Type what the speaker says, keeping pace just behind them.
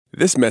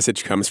This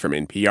message comes from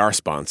NPR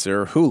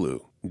sponsor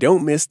Hulu.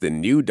 Don't miss the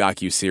new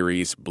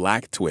docuseries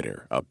Black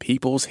Twitter, A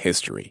People's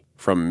History.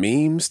 From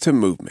memes to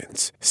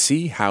movements,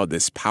 see how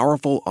this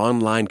powerful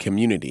online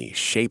community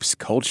shapes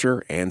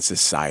culture and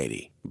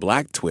society.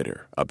 Black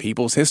Twitter, A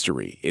People's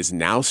History is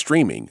now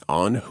streaming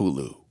on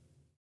Hulu.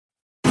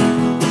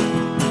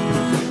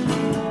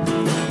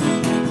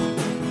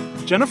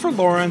 Jennifer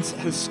Lawrence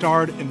has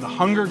starred in The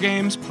Hunger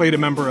Games, played a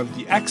member of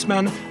the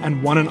X-Men,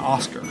 and won an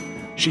Oscar.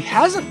 She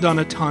hasn't done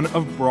a ton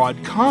of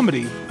broad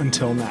comedy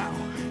until now.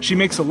 She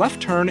makes a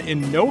left turn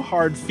in No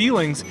Hard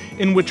Feelings,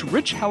 in which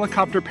rich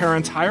helicopter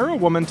parents hire a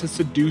woman to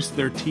seduce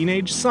their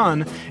teenage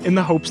son in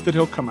the hopes that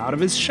he'll come out of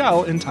his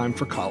shell in time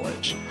for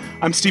college.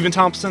 I'm Stephen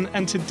Thompson,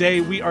 and today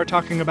we are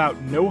talking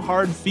about No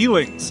Hard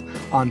Feelings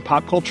on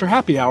Pop Culture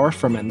Happy Hour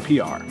from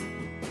NPR.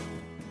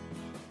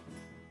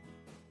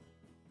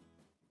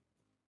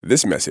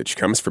 This message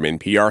comes from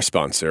NPR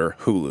sponsor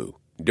Hulu.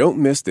 Don't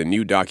miss the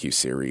new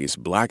docuseries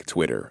Black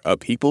Twitter, A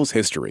People's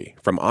History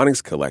from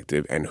Onyx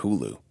Collective and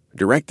Hulu.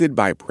 Directed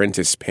by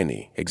Prentice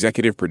Penny,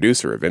 executive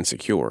producer of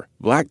Insecure,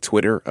 Black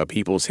Twitter, A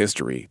People's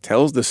History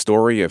tells the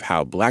story of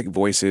how Black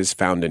voices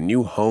found a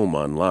new home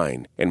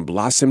online and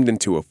blossomed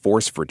into a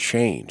force for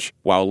change,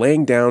 while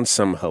laying down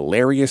some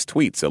hilarious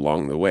tweets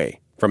along the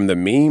way. From the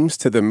memes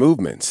to the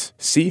movements,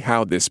 see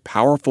how this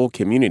powerful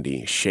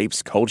community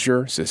shapes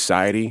culture,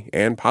 society,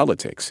 and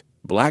politics.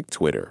 Black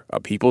Twitter, A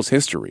People's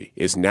History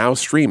is now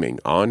streaming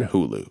on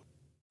Hulu.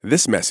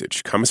 This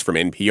message comes from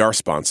NPR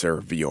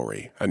sponsor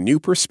Vuori, a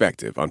new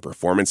perspective on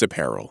performance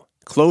apparel.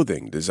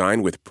 Clothing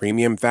designed with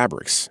premium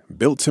fabrics,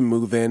 built to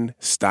move in,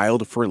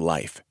 styled for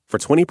life. For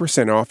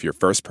 20% off your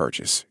first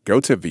purchase, go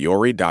to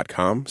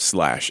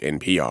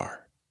vuori.com/NPR.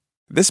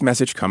 This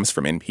message comes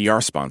from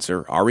NPR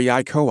sponsor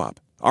REI Co-op.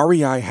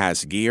 REI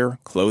has gear,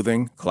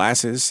 clothing,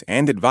 classes,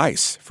 and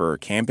advice for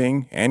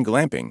camping and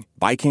glamping,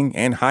 biking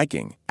and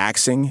hiking,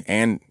 axing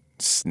and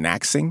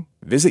snacksing.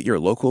 Visit your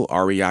local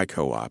REI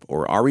Co-op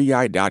or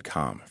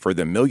rei.com for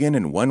the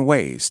 1,000,001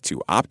 ways to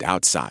opt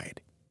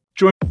outside.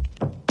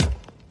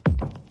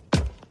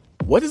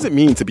 What does it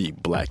mean to be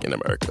Black in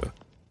America?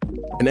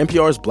 In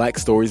NPR's Black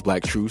Stories,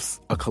 Black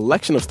Truths, a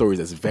collection of stories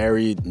as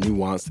varied,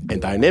 nuanced,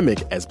 and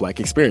dynamic as Black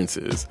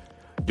experiences,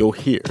 you'll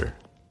hear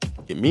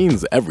it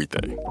means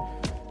everything.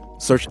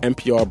 Search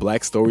NPR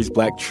Black Stories,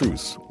 Black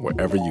Truths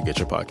wherever you get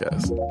your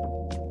podcasts.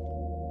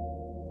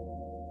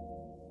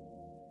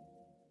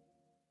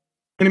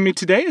 Joining me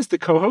today is the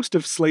co-host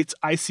of Slate's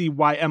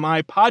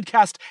ICYMI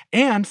podcast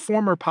and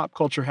former Pop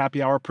Culture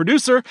Happy Hour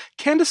producer,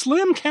 Candace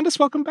Lim. Candace,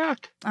 welcome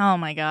back. Oh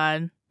my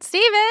God.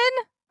 Steven!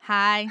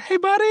 Hi. Hey,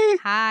 buddy.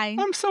 Hi.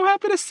 I'm so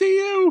happy to see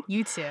you.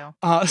 You too.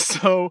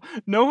 So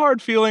No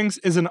Hard Feelings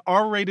is an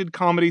R-rated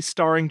comedy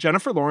starring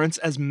Jennifer Lawrence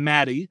as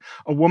Maddie,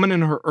 a woman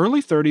in her early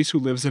 30s who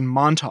lives in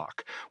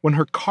Montauk. When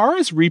her car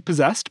is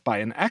repossessed by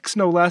an ex,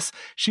 no less,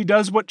 she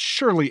does what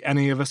surely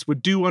any of us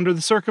would do under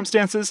the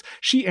circumstances.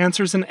 She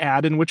answers an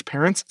ad in which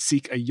parents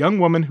seek a young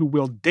woman who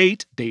will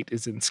date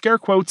is in scare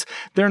quotes,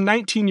 their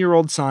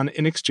 19-year-old son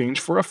in exchange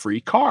for a free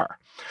car.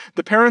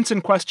 The parents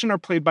in question are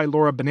played by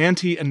Laura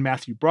Benanti and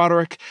Matthew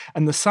Broderick,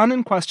 and the son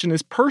in question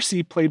is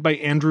Percy, played by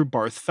Andrew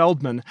Barth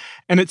Feldman.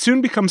 And it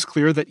soon becomes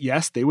clear that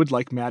yes, they would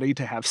like Maddie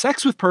to have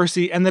sex with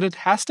Percy, and that it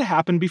has to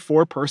happen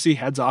before Percy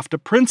heads off to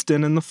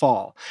Princeton in the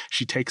fall.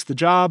 She takes the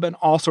job, and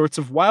all sorts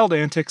of wild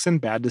antics and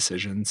bad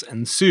decisions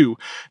ensue.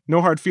 No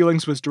Hard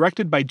Feelings was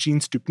directed by Gene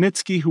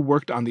Stupnitsky, who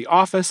worked on The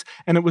Office,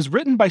 and it was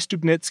written by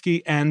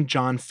Stupnitsky and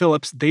John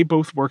Phillips. They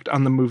both worked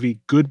on the movie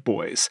Good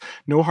Boys.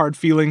 No Hard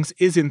Feelings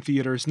is in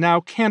theaters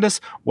now. Candace,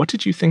 what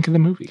did you think of the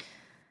movie?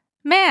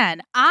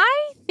 Man,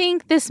 I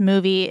think this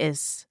movie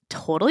is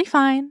totally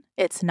fine.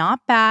 It's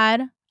not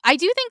bad. I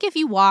do think if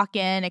you walk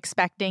in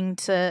expecting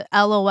to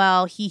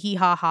LOL, hee hee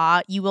ha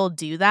ha, you will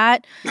do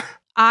that.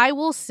 I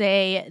will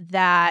say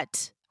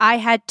that I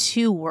had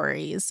two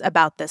worries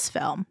about this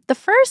film. The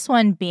first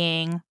one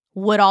being,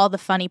 would all the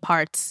funny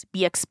parts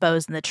be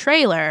exposed in the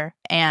trailer?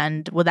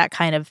 And would that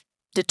kind of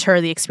deter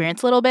the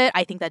experience a little bit?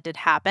 I think that did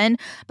happen.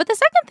 But the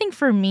second thing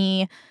for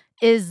me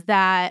is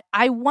that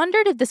I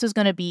wondered if this was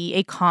going to be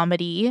a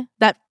comedy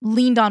that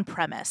leaned on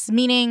premise.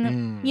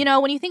 Meaning, you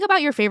know, when you think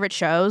about your favorite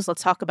shows,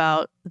 let's talk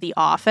about The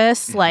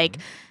Office, like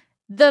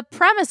the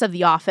premise of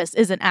The Office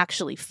isn't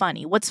actually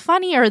funny. What's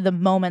funny are the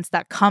moments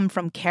that come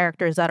from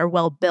characters that are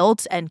well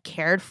built and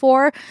cared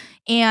for.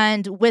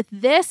 And with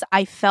this,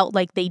 I felt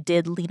like they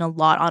did lean a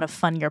lot on a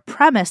funnier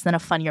premise than a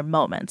funnier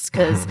moments.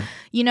 Because,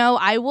 you know,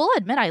 I will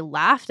admit I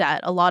laughed at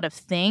a lot of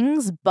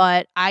things,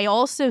 but I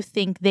also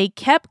think they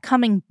kept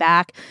coming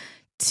back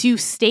to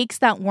stakes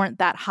that weren't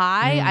that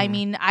high. I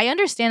mean, I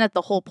understand that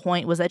the whole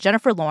point was that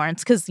Jennifer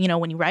Lawrence, because, you know,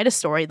 when you write a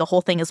story, the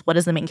whole thing is, what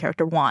does the main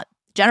character want?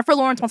 Jennifer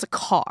Lawrence wants a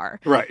car.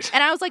 Right.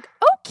 And I was like,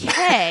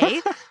 okay, I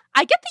get that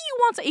you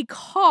want a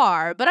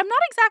car, but I'm not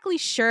exactly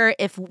sure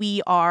if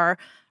we are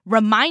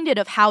reminded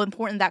of how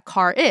important that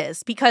car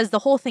is, because the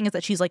whole thing is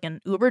that she's like an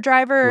Uber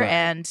driver Right.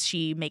 and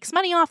she makes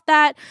money off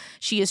that.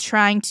 She is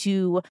trying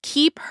to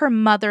keep her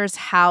mother's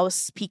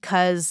house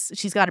because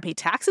she's got to pay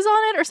taxes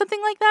on it or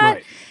something like that.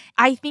 Right.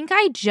 I think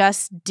I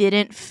just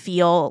didn't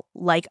feel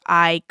like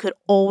I could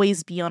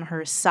always be on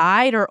her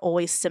side or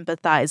always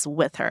sympathize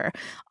with her.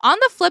 On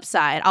the flip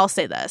side, I'll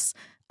say this.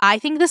 I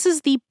think this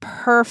is the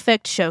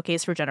perfect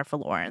showcase for Jennifer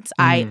Lawrence.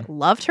 I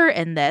loved her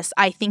in this.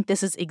 I think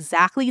this is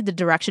exactly the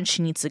direction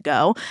she needs to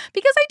go,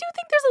 because I do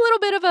think there's a little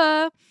bit of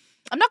a,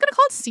 I'm not going to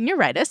call it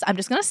senioritis. I'm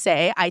just going to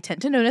say I tend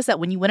to notice that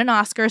when you win an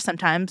Oscar,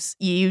 sometimes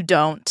you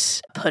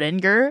don't put in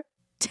your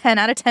 10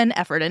 out of 10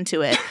 effort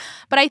into it.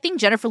 But I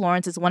think Jennifer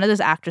Lawrence is one of those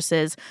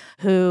actresses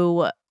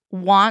who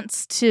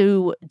wants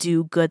to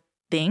do good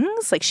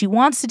things. Like, she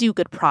wants to do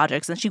good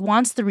projects and she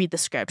wants to read the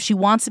script. She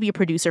wants to be a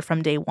producer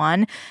from day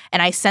one.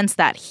 And I sense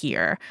that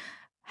here.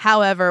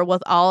 However,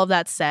 with all of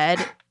that said,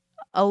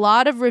 a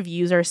lot of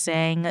reviews are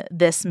saying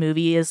this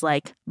movie is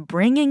like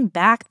bringing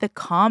back the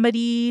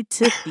comedy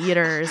to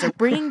theaters or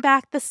bringing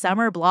back the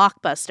summer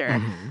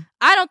blockbuster.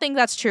 I don't think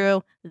that's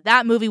true.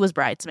 That movie was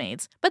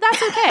Bridesmaids, but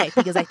that's okay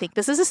because I think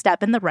this is a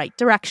step in the right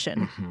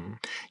direction.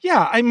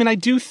 Yeah, I mean, I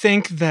do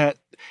think that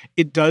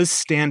it does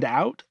stand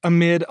out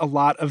amid a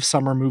lot of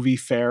summer movie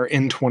fare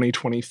in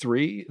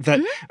 2023 that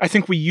I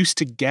think we used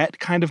to get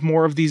kind of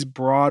more of these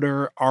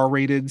broader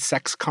R-rated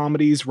sex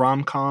comedies,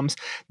 rom-coms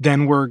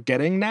than we're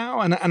getting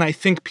now. And I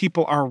think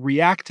people are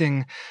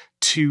reacting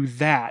to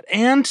that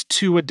and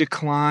to a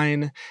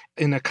decline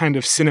in a kind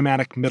of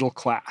cinematic middle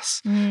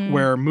class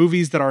where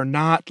movies that are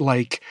not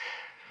like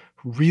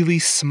really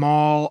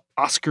small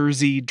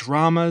Oscars-y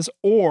dramas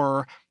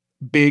or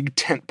big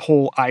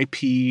tentpole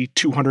IP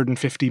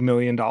 $250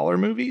 million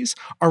movies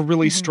are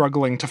really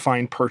struggling to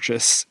find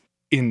purchase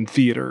in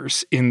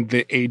theaters in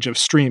the age of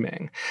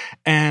streaming.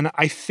 And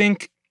I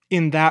think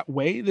in that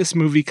way, this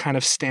movie kind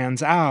of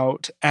stands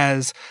out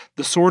as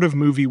the sort of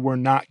movie we're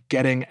not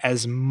getting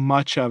as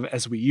much of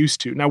as we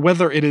used to. Now,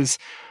 whether it is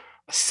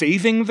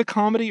saving the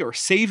comedy or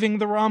saving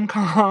the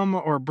rom-com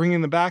or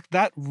bringing them back,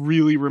 that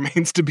really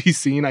remains to be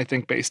seen, I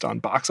think, based on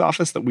box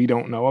office that we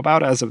don't know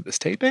about as of this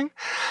taping.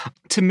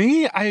 To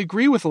me, I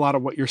agree with a lot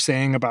of what you're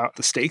saying about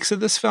the stakes of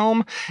this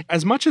film.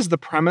 As much as the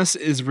premise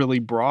is really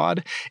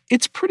broad,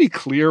 it's pretty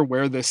clear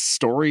where this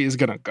story is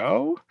going to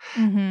go.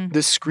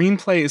 The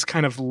screenplay is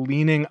kind of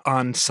leaning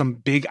on some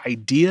big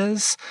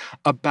ideas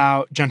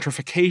about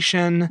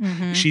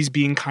gentrification. She's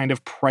being kind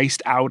of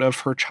priced out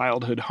of her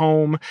childhood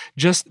home.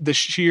 Just the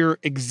sheer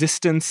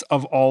existence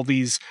of all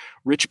these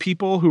rich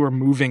people who are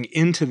moving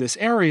into this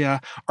area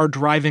are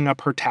driving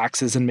up her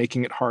taxes and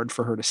making it hard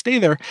for her to stay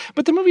there.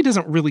 But the movie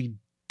doesn't really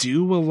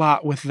do a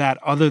lot with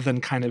that other than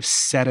kind of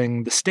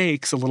setting the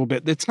stakes a little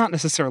bit. It's not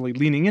necessarily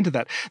leaning into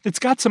that. It's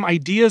got some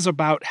ideas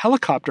about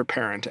helicopter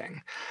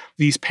parenting.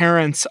 These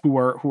parents who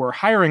are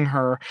hiring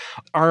her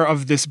are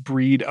of this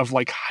breed of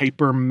like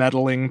hyper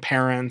meddling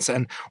parents,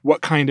 and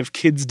what kind of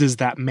kids does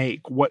that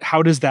make?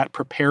 How does that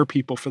prepare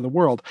people for the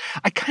world?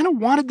 I kind of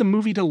wanted the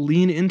movie to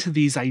lean into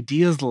these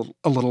ideas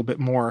a little bit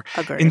more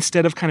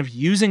instead of kind of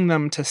using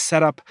them to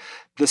set up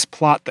this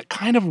plot that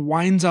kind of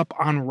winds up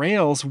on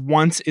rails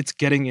once it's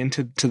getting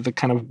into the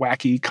kind of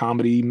wacky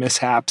comedy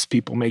mishaps,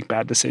 people make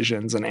bad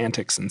decisions and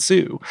antics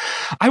ensue.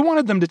 I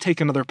wanted them to take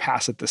another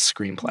pass at this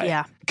screenplay.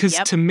 Yeah. Because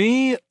to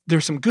me,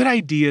 there's some good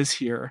ideas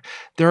here.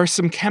 There are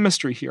some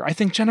chemistry here. I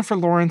think Jennifer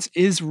Lawrence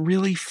is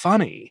really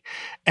funny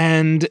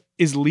and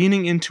is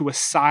leaning into a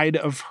side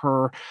of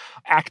her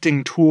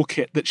acting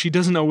toolkit that she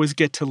doesn't always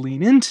get to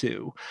lean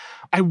into.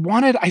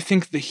 I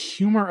think, the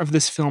humor of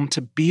this film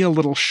to be a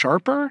little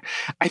sharper.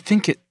 I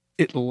think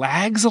it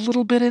lags a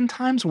little bit in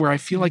times where I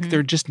feel like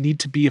there just need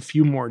to be a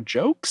few more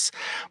jokes.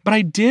 But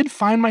I did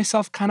find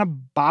myself kind of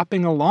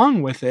bopping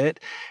along with it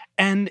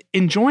and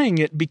enjoying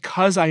it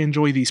because I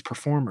enjoy these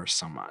performers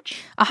so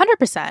much.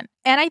 100%.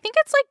 And I think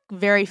it's like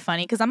very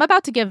funny because I'm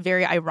about to give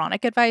very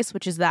ironic advice,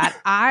 which is that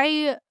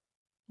I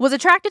was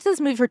attracted to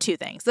this movie for two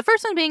things. The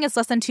first one being it's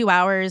less than 2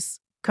 hours.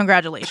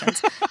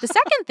 Congratulations. The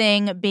second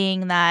thing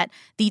being that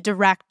the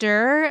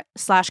director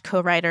 /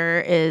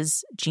 co-writer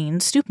is Gene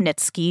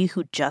Stupnitsky,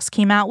 who just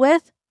came out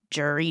with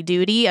Jury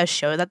Duty, a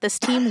show that this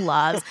team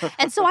loves.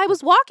 And so I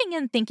was walking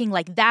in thinking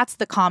like, that's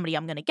the comedy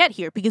I'm going to get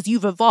here because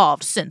you've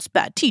evolved since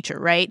Bad Teacher,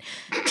 right?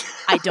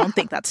 I don't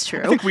think that's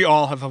true. I think we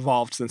all have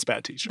evolved since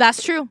Bad Teacher.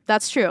 That's true.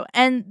 That's true.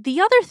 And the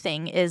other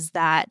thing is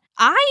that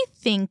I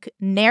think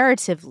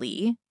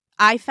narratively,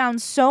 I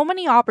found so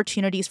many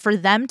opportunities for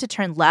them to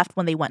turn left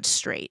when they went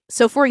straight.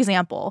 So for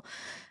example,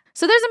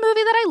 there's a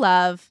movie that I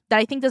love that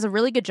I think does a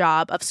really good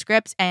job of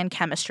script and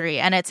chemistry,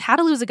 and it's How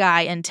to Lose a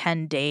Guy in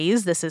 10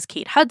 Days. This is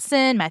Kate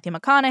Hudson, Matthew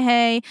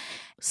McConaughey.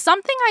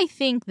 Something I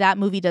think that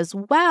movie does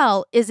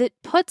well is it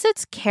puts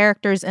its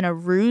characters in a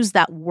ruse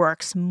that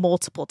works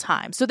multiple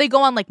times. So they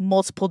go on like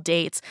multiple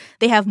dates.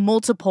 They have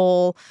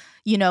multiple,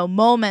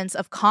 moments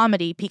of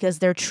comedy because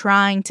they're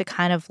trying to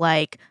kind of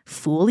like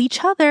fool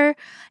each other.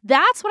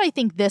 That's what I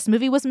think this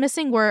movie was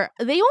missing, where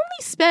they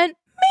only spent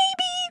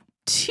maybe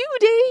 2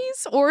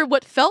 days or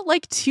what felt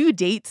like 2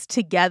 dates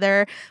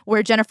together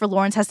where Jennifer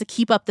Lawrence has to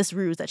keep up this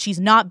ruse that she's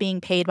not being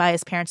paid by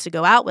his parents to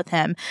go out with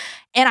him.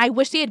 And I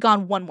wish they had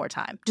gone one more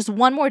time. Just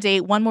one more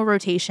date, one more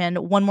rotation,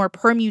 one more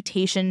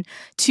permutation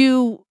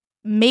to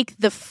make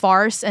the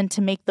farce and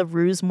to make the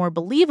ruse more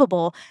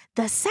believable.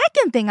 The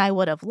second thing I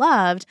would have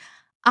loved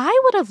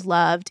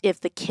if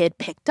the kid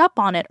picked up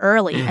on it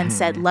early and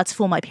said, let's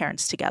fool my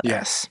parents together.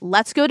 Yes.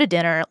 Let's go to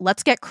dinner.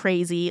 Let's get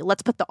crazy.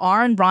 Let's put the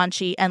R in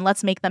raunchy and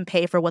let's make them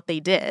pay for what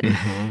they did.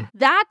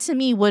 That to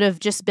me would have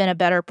just been a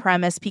better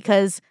premise,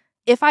 because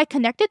if I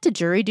connected to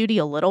Jury Duty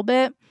a little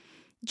bit,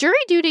 Jury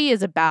Duty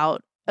is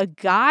about a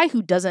guy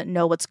who doesn't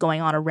know what's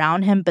going on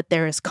around him, but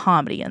there is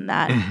comedy in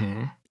that.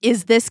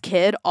 Is this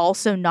kid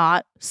also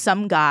not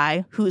some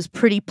guy who's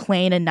pretty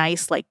plain and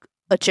nice, like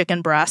a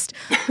chicken breast,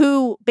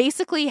 who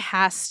basically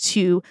has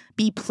to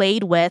be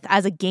played with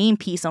as a game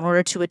piece in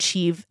order to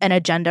achieve an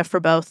agenda for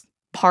both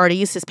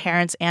parties, his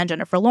parents and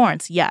Jennifer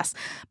Lawrence? Yes.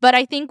 But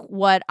I think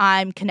what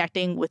I'm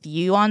connecting with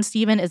you on,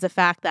 Stephen, is the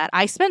fact that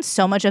I spent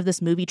so much of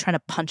this movie trying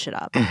to punch it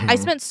up. I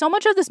spent so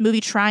much of this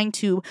movie trying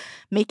to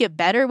make it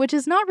better, which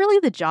is not really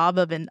the job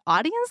of an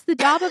audience. The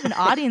job of an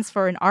audience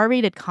for an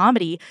R-rated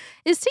comedy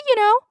is to,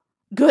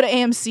 go to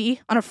AMC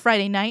on a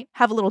Friday night,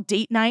 have a little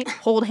date night,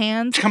 hold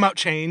hands. Come out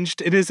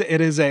changed. It is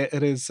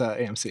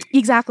AMC.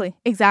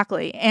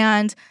 Exactly.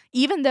 And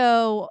even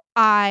though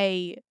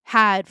I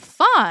had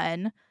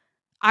fun,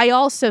 I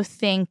also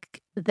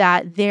think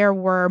that there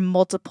were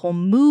multiple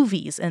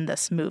movies in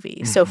this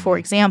movie. So, for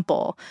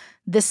example,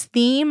 this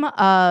theme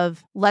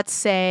of, let's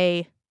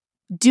say,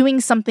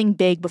 doing something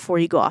big before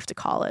you go off to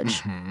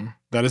college.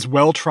 That is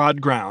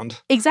well-trod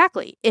ground.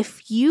 Exactly.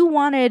 If you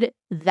wanted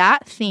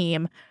that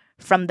theme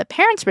from the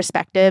parents'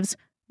 perspectives,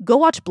 go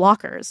watch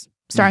Blockers,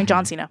 starring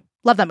John Cena.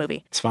 Love that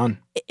movie. It's fun.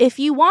 If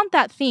you want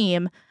that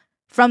theme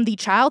from the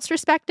child's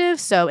perspective,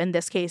 so in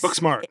this case...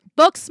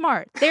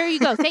 Booksmart. There you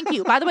go. Thank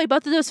you. By the way,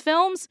 both of those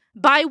films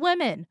by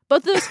women.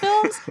 Both of those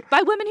films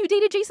by women who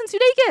dated Jason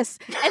Sudeikis.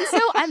 And so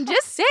I'm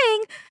just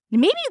saying,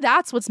 maybe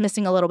that's what's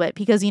missing a little bit,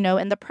 because,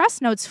 in the press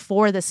notes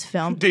for this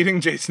film... Dating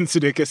Jason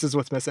Sudeikis is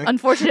what's missing.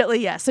 Unfortunately,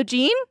 yes. So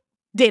Gene,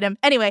 date him.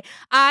 Anyway,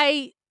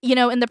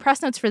 in the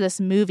press notes for this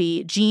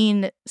movie,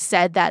 Gene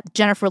said that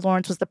Jennifer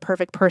Lawrence was the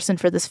perfect person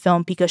for this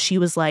film because she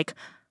was like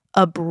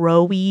a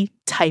bro-y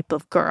type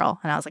of girl.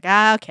 And I was like,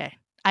 okay.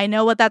 I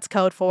know what that's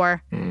code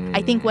for.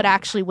 I think what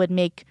actually would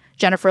make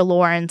Jennifer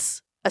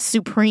Lawrence a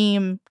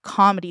supreme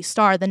comedy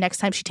star the next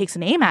time she takes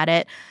an aim at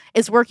it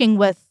is working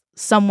with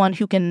someone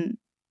who can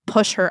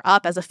push her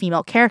up as a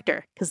female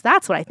character, because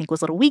that's what I think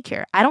was a little weak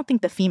here. I don't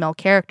think the female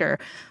character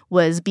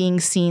was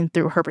being seen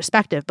through her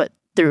perspective, but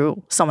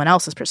through someone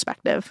else's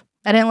perspective.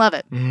 I didn't love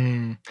it.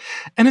 And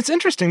it's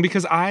interesting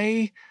because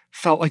I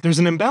felt like there's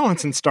an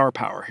imbalance in star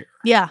power here.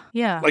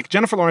 Yeah. Like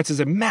Jennifer Lawrence is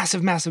a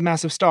massive, massive,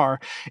 massive star.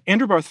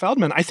 Andrew Barth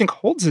Feldman, I think,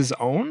 holds his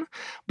own,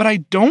 but I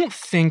don't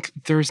think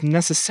there's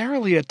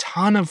necessarily a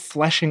ton of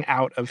fleshing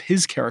out of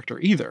his character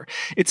either.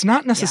 It's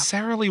not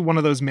necessarily one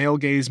of those male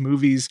gaze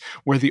movies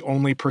where the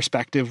only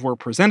perspective we're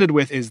presented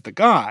with is the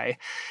guy.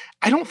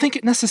 I don't think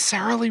it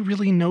necessarily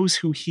really knows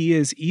who he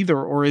is either,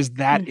 or is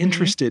that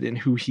interested in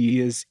who he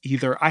is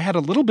either. I had a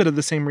little bit of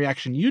the same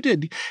reaction you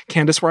did,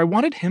 Candace, where I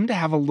wanted him to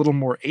have a little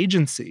more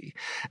agency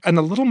and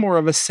a little more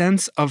of a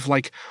sense of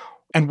like,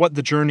 and what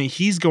the journey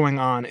he's going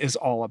on is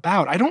all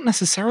about. I don't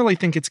necessarily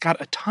think it's got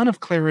a ton of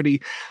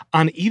clarity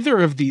on either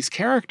of these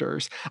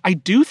characters. I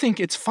do think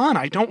it's fun.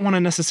 I don't want to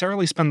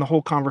necessarily spend the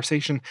whole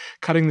conversation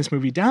cutting this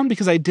movie down,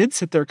 because I did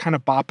sit there kind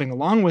of bopping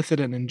along with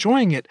it and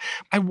enjoying it.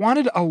 I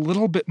wanted a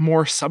little bit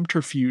more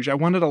subterfuge. I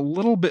wanted a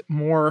little bit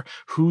more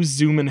who's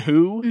zooming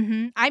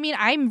who. I mean,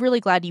 I'm really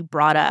glad you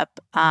brought up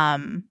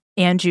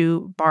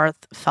Andrew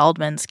Barth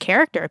Feldman's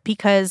character,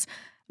 because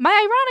my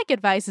ironic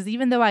advice is,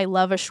 even though I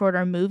love a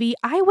shorter movie,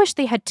 I wish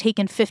they had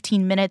taken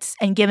 15 minutes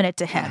and given it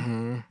to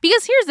him.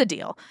 Because here's the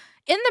deal.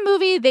 In the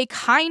movie, they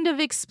kind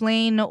of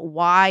explain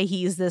why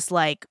he's this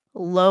like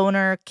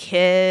loner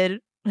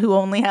kid who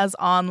only has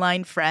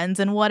online friends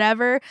and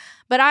whatever.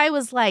 But I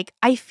was like,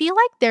 I feel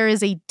like there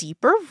is a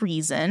deeper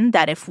reason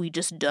that if we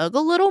just dug a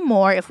little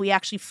more, if we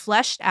actually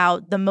fleshed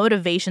out the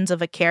motivations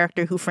of a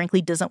character who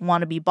frankly doesn't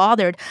want to be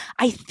bothered,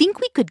 I think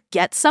we could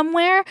get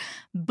somewhere,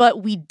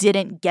 but we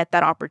didn't get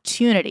that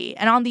opportunity.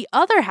 And on the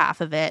other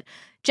half of it,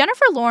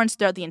 Jennifer Lawrence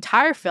throughout the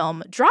entire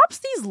film drops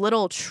these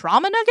little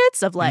trauma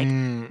nuggets of like,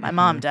 my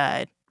mom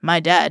died. My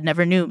dad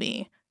never knew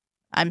me.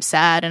 I'm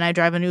sad and I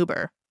drive an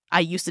Uber. I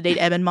used to date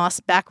Ebon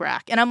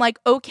Moss-Bachrach. And I'm like,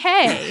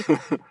 okay,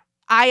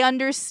 I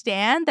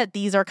understand that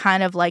these are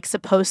kind of like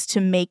supposed to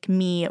make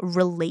me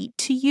relate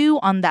to you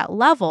on that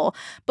level.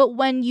 But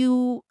when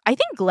I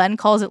think Glenn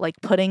calls it like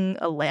putting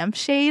a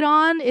lampshade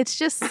on. It's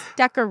just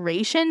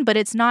decoration, but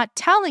it's not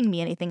telling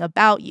me anything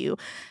about you.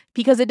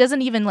 because it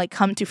doesn't even like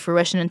come to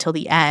fruition until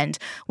the end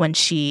when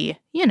she,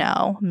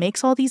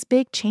 makes all these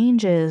big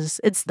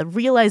changes. It's the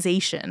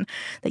realization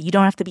that you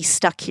don't have to be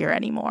stuck here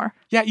anymore.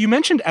 Yeah, you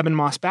mentioned Ebon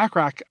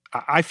Moss-Bachrach.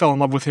 I fell in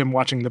love with him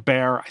watching The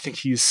Bear. I think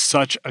he's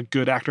such a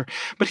good actor.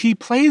 But he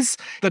plays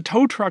the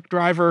tow truck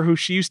driver who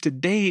she used to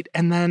date,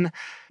 and then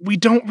we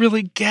don't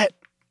really get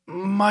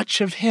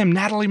much of him.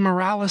 Natalie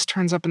Morales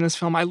turns up in this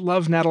film. I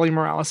love Natalie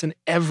Morales in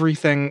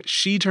everything.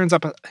 She turns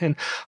up, and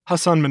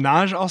Hasan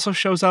Minhaj also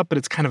shows up, but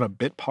it's kind of a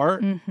bit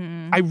part.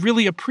 Mm-hmm. I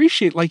really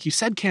appreciate, like you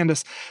said,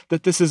 Candace,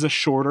 that this is a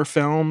shorter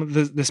film.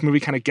 This movie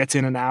kind of gets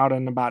in and out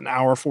in about an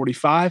hour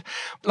 45.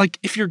 Like,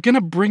 if you're going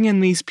to bring in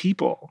these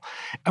people,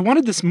 I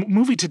wanted this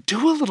movie to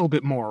do a little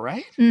bit more,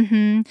 right?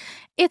 Mm-hmm.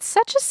 It's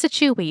such a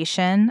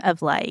situation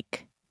of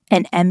like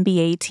an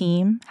NBA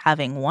team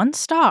having 1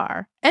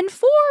 star and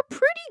 4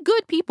 pretty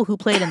good people who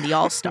played in the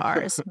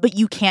All-Stars, but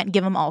you can't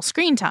give them all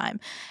screen time.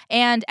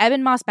 And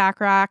Ebon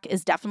Moss-Bachrach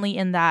is definitely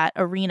in that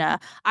arena.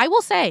 I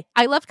will say,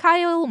 I love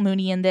Kyle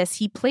Mooney in this.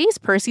 He plays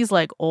Percy's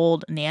like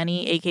old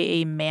nanny,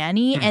 aka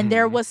Manny, and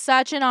there was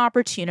such an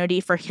opportunity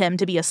for him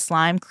to be a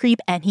slime creep,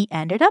 and he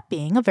ended up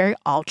being a very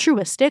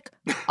altruistic,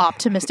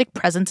 optimistic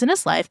presence in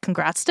his life.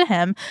 Congrats to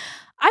him.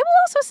 I will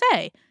also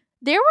say,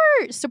 there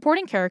were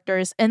supporting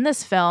characters in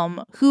this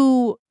film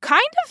who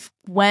kind of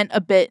went a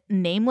bit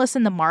nameless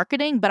in the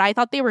marketing, but I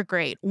thought they were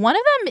great. One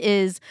of them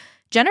is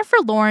Jennifer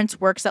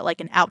Lawrence works at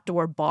like an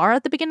outdoor bar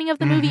at the beginning of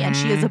the movie, and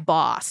she is a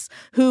boss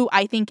who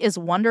I think is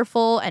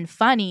wonderful and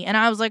funny. And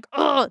I was like,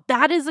 oh,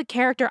 that is a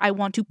character I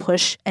want to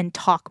push and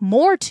talk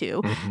more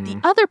to.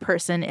 The other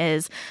person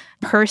is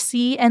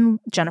Percy and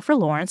Jennifer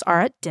Lawrence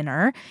are at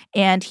dinner,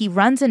 and he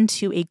runs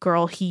into a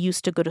girl he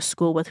used to go to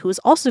school with who is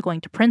also going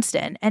to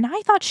Princeton. And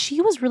I thought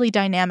she was really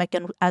dynamic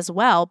as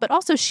well, but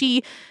also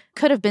she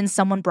could have been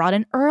someone brought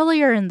in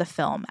earlier in the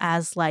film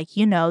as like,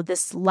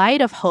 this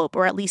light of hope,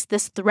 or at least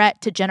this threat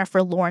to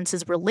Jennifer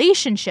Lawrence's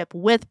relationship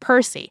with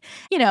Percy.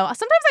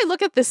 Sometimes I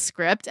look at this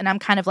script and I'm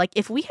kind of like,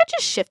 if we had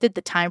just shifted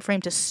the time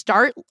frame to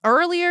start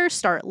earlier,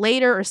 start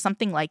later, or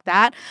something like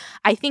that,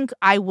 I think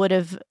I would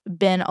have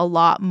been a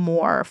lot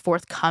more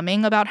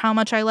forthcoming about how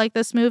much I like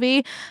this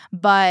movie.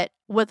 But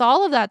with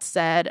all of that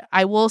said,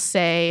 I will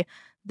say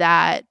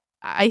that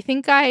I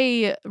think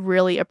I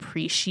really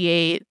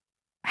appreciate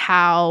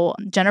how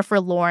Jennifer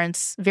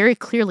Lawrence very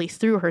clearly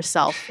threw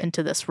herself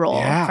into this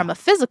role from a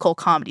physical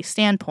comedy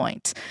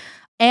standpoint.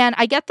 And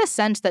I get the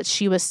sense that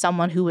she was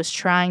someone who was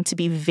trying to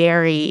be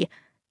very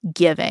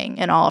giving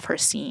in all of her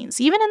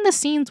scenes. Even in the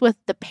scenes with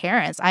the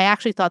parents, I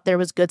actually thought there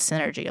was good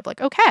synergy of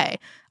like, okay,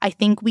 I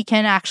think we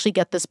can actually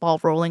get this ball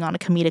rolling on a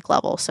comedic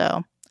level.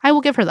 So I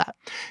will give her that.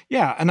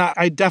 Yeah, and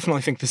I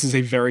definitely think this is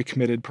a very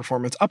committed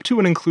performance, up to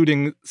and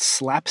including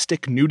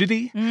slapstick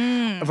nudity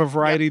of a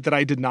variety that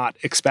I did not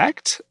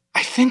expect.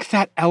 I think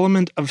that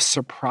element of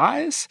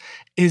surprise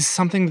is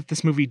something that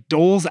this movie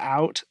doles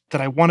out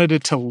that I wanted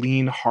it to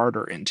lean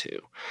harder into.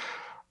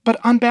 But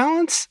on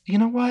balance, you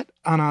know what?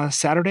 On a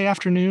Saturday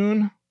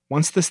afternoon,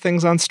 once this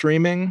thing's on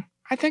streaming,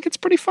 I think it's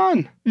pretty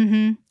fun.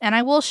 And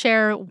I will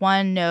share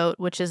one note,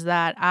 which is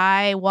that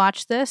I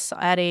watched this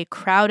at a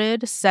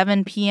crowded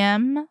 7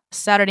 p.m.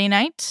 Saturday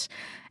night,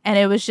 and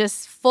it was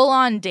just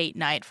full-on date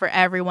night for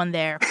everyone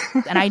there.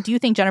 And I do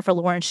think Jennifer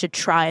Lawrence should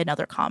try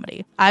another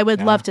comedy. I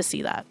would love to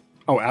see that.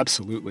 Oh,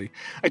 absolutely.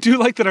 I do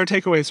like that our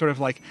takeaway is sort of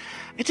like,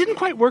 it didn't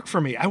quite work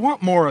for me. I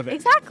want more of it.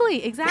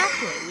 Exactly. We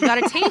got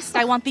a taste.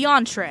 I want the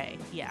entree.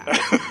 Yeah.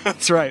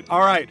 That's right.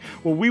 All right.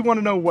 Well, we want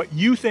to know what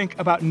you think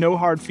about No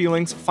Hard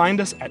Feelings. Find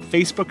us at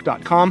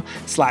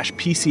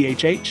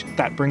facebook.com/PCHH.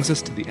 That brings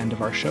us to the end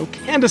of our show.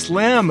 Candace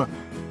Lim,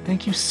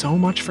 thank you so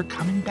much for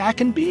coming back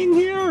and being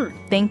here.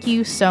 Thank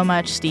you so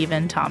much,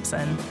 Stephen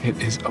Thompson.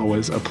 It is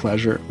always a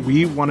pleasure.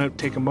 We want to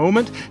take a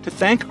moment to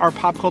thank our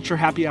Pop Culture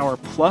Happy Hour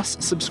Plus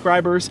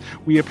subscribers.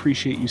 We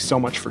appreciate you so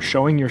much for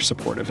showing your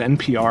support of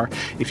NPR.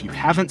 If you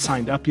haven't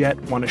signed up yet,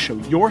 want to show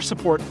your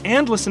support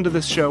and listen to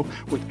this show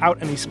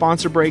without any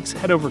sponsor breaks,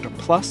 head over to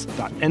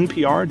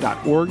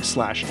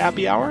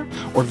plus.npr.org/happy hour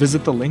or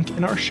visit the link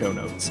in our show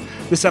notes.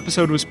 This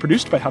episode was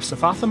produced by Hafsa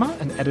Fatima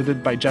and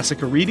edited by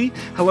Jessica Reedy.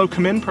 Hello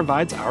Come In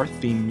provides our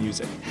theme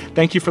music.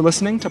 Thank you for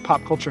listening to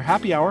Pop Culture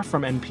Happy Hour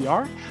from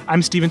NPR.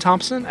 I'm Stephen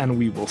Thompson, and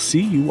we will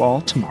see you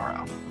all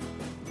tomorrow.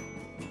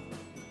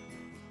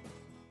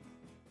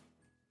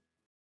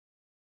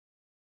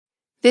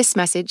 This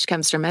message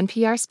comes from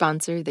NPR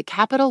sponsor, the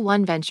Capital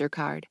One Venture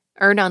Card.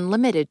 Earn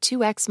unlimited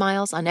 2x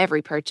miles on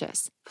every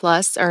purchase.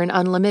 Plus, earn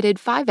unlimited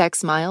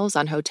 5x miles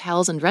on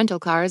hotels and rental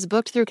cars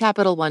booked through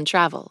Capital One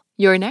Travel.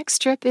 Your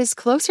next trip is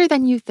closer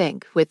than you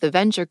think with the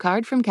Venture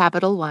Card from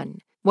Capital One.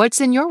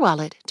 What's in your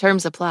wallet?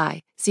 Terms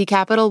apply. See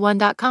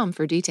CapitalOne.com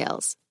for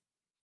details.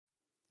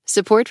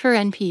 Support for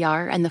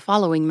NPR and the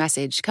following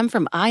message come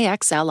from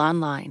IXL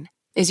Online.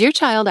 Is your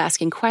child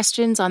asking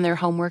questions on their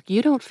homework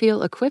you don't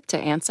feel equipped to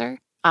answer?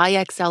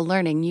 IXL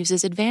Learning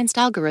uses advanced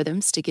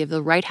algorithms to give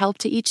the right help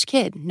to each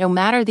kid, no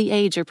matter the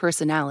age or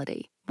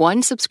personality.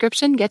 One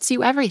subscription gets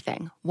you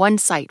everything. One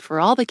site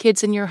for all the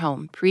kids in your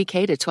home,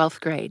 pre-K to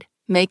 12th grade.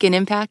 Make an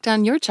impact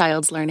on your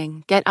child's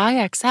learning. Get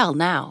IXL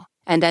now.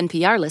 And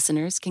NPR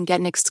listeners can get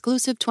an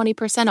exclusive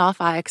 20% off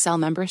IXL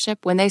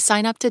membership when they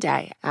sign up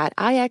today at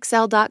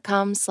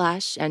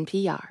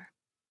IXL.com/NPR.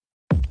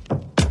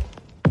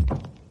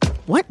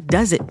 What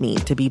does it mean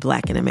to be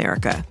Black in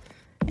America?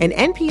 In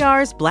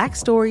NPR's Black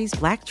Stories,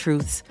 Black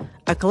Truths,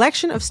 a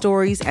collection of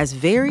stories as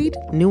varied,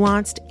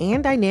 nuanced,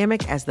 and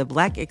dynamic as the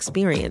Black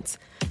experience,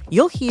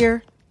 you'll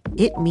hear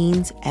it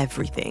means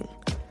everything.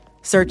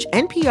 Search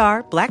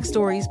NPR Black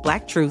Stories,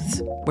 Black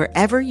Truths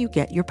wherever you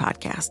get your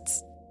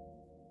podcasts.